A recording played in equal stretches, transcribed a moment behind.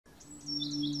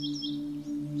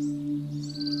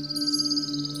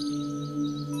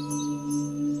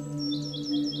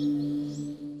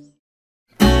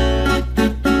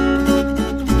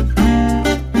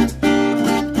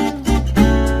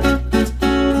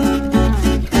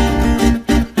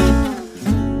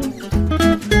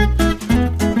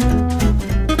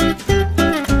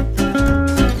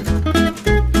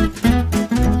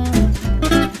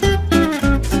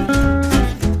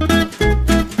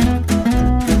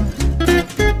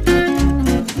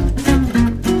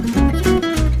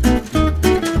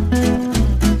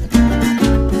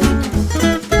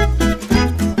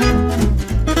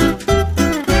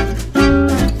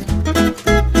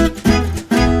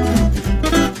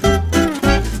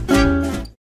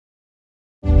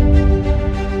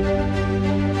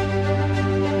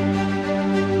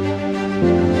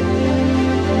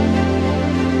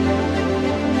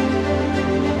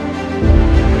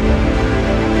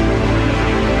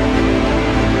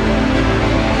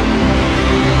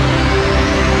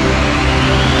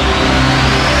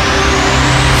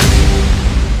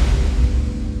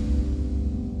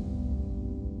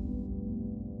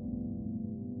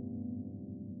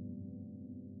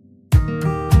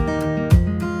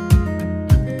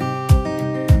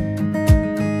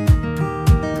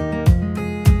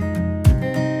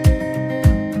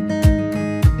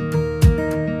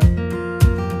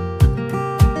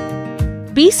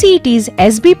PCET's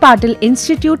S.B.PATIL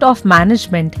Institute of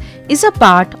Management is a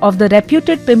part of the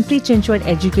reputed Pimpri-Chinchwad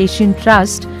Education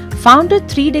Trust, founded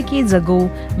 3 decades ago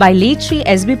by late Shri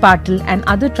S.B.PATIL and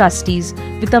other trustees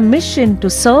with a mission to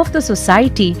serve the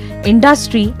society,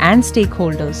 industry and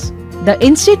stakeholders. The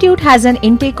institute has an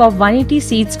intake of 180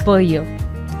 seats per year.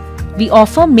 We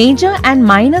offer major and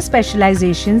minor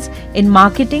specializations in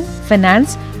marketing,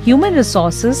 finance, human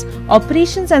resources,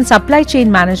 operations and supply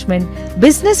chain management,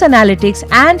 business analytics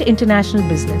and international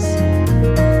business.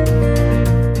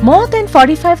 More than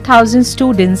 45,000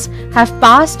 students have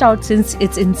passed out since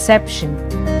its inception.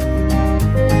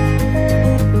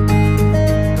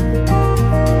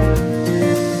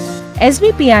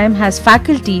 SBPIM has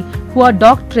faculty who are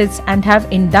doctorates and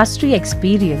have industry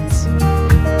experience.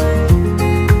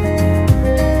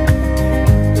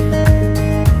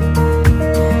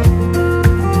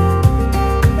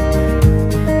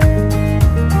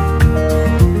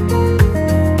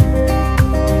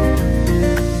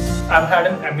 I've had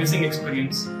an amazing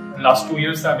experience. The last 2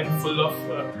 years have been full of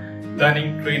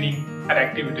learning, training and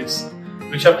activities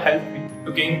which have helped me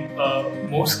to gain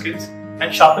more skills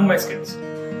and sharpen my skills.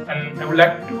 And I would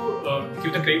like to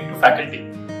give the credit to faculty.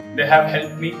 They have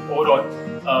helped me overall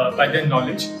by their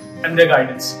knowledge and their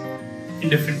guidance in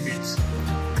different fields.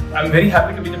 I'm very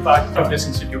happy to be the part of this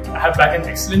institute. I have back an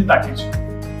excellent package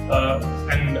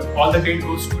and all the credit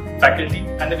goes to faculty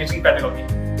and the teaching pedagogy.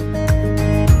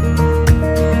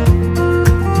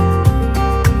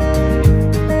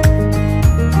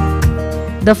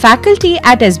 The faculty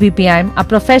at SBPIM are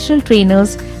professional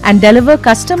trainers and deliver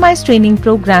customized training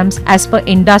programs as per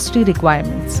industry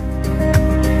requirements.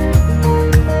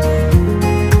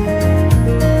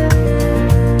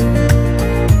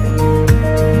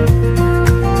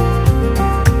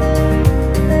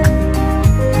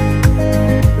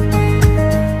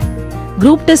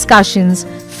 Group discussions,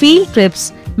 field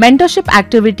trips, mentorship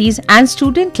activities and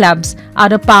student clubs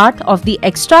are a part of the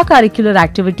extracurricular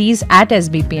activities at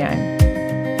SBPIM.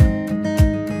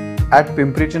 At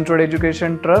Pimpri-Chinchwad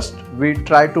Education Trust, we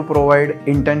try to provide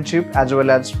internship as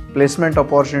well as placement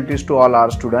opportunities to all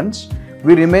our students.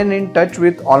 We remain in touch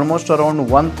with almost around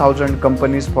 1,000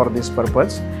 companies for this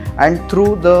purpose, and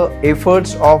through the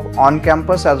efforts of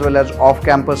on-campus as well as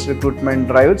off-campus recruitment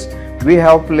drives, we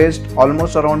have placed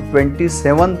almost around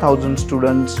 27,000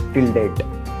 students till date.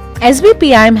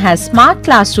 SBPIM has smart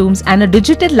classrooms and a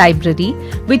digital library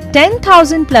with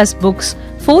 10,000 plus books,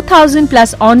 4,000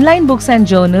 plus online books and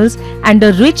journals, and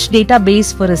a rich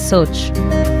database for research.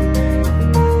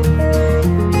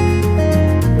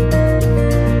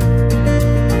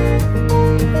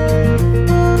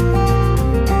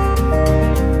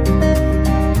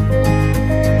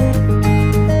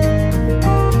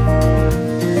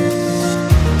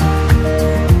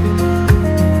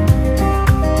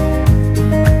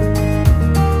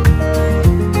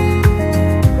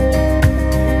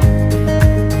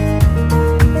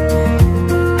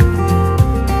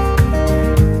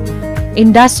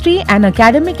 Industry and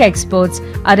academic experts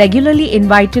are regularly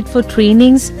invited for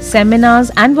trainings,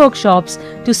 seminars and workshops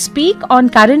to speak on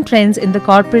current trends in the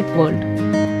corporate world.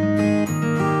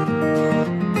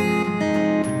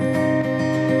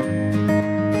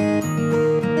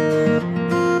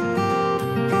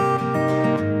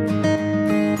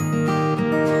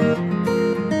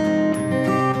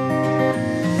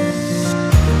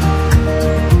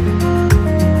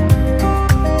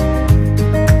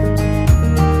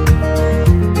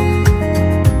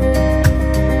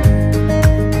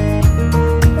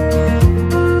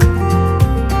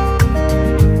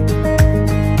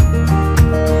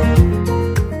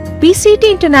 PCET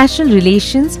International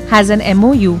Relations has an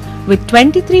MOU with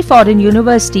 23 foreign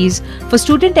universities for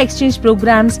student exchange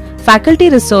programs, faculty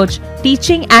research,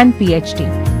 teaching and PhD.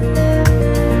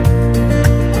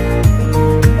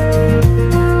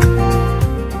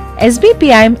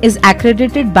 SBPIM is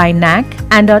accredited by NAC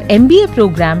and our MBA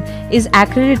program is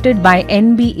accredited by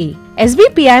NBA.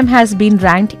 SBPIM has been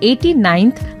ranked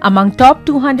 89th among top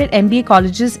 200 MBA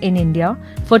colleges in India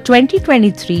for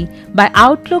 2023 by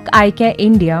𝐒𝐁𝐿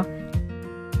India.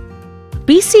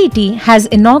 PCET has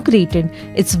inaugurated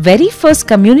its very first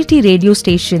community radio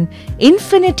station,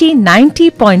 Infinity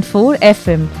 90.4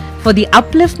 FM, for the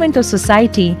upliftment of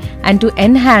society and to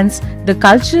enhance the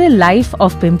cultural life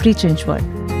of Pimpri-Chinchwad.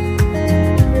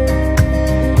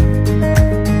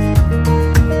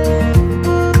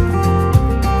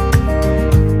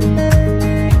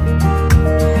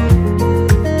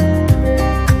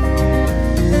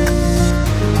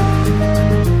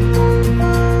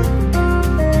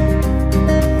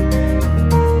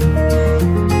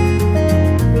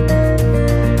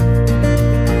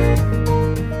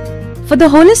 For the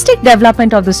holistic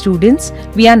development of the students,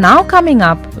 we are now coming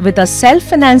up with a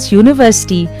self-financed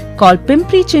university called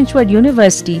Pimpri-Chinchwad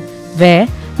University, where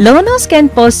learners can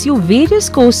pursue various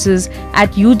courses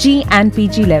at UG and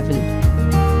PG level.